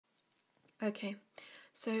Okay,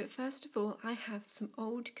 so first of all, I have some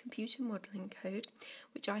old computer modelling code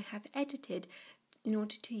which I have edited in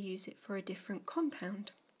order to use it for a different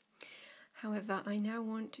compound. However, I now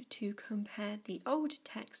want to compare the old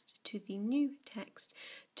text to the new text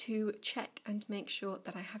to check and make sure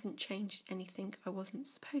that I haven't changed anything I wasn't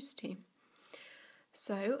supposed to.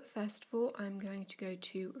 So, first of all, I'm going to go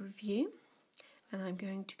to Review, and I'm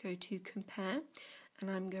going to go to Compare, and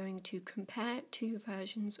I'm going to compare two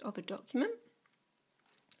versions of a document.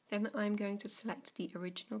 Then I'm going to select the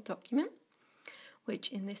original document,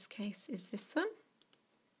 which in this case is this one.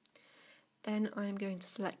 Then I'm going to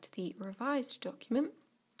select the revised document,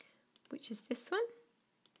 which is this one.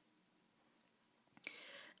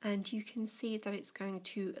 And you can see that it's going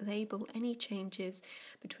to label any changes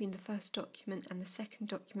between the first document and the second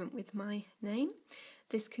document with my name.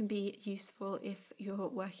 This can be useful if you're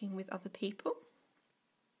working with other people.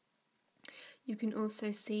 You can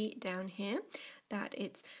also see down here that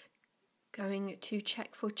it's going to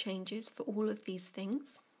check for changes for all of these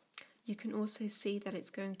things. You can also see that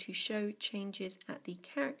it's going to show changes at the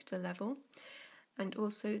character level, and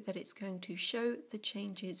also that it's going to show the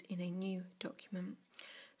changes in a new document.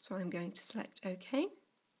 So I'm going to select OK.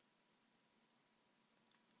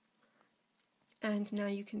 And now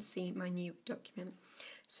you can see my new document.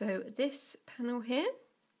 So this panel here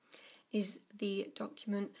is the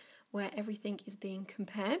document where everything is being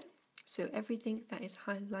compared. So everything that is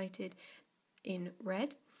highlighted in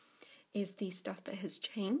red is the stuff that has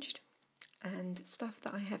changed, and stuff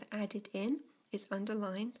that I have added in is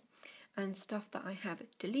underlined, and stuff that I have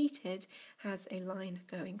deleted has a line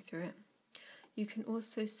going through it. You can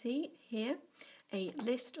also see here a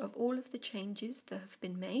list of all of the changes that have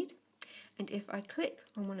been made, and if I click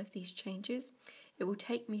on one of these changes, it will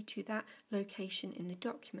take me to that location in the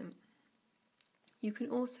document. You can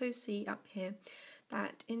also see up here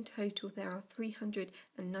that in total there are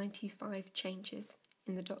 395 changes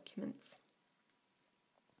in the documents.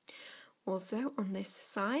 Also on this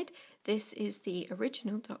side, this is the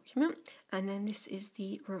original document, and then this is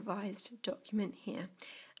the revised document here.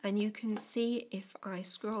 And you can see if I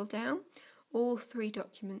scroll down, all three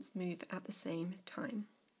documents move at the same time.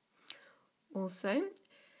 Also,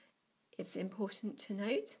 it's important to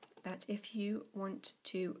note that if you want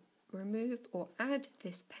to remove or add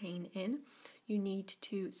this pane in, you need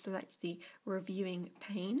to select the Reviewing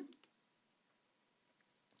Pane.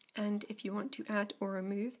 And if you want to add or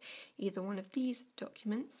remove either one of these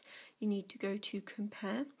documents, you need to go to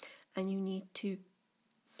Compare, and you need to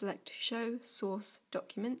select Show Source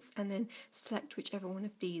Documents, and then select whichever one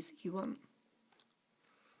of these you want.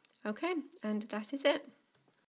 Okay, and that is it.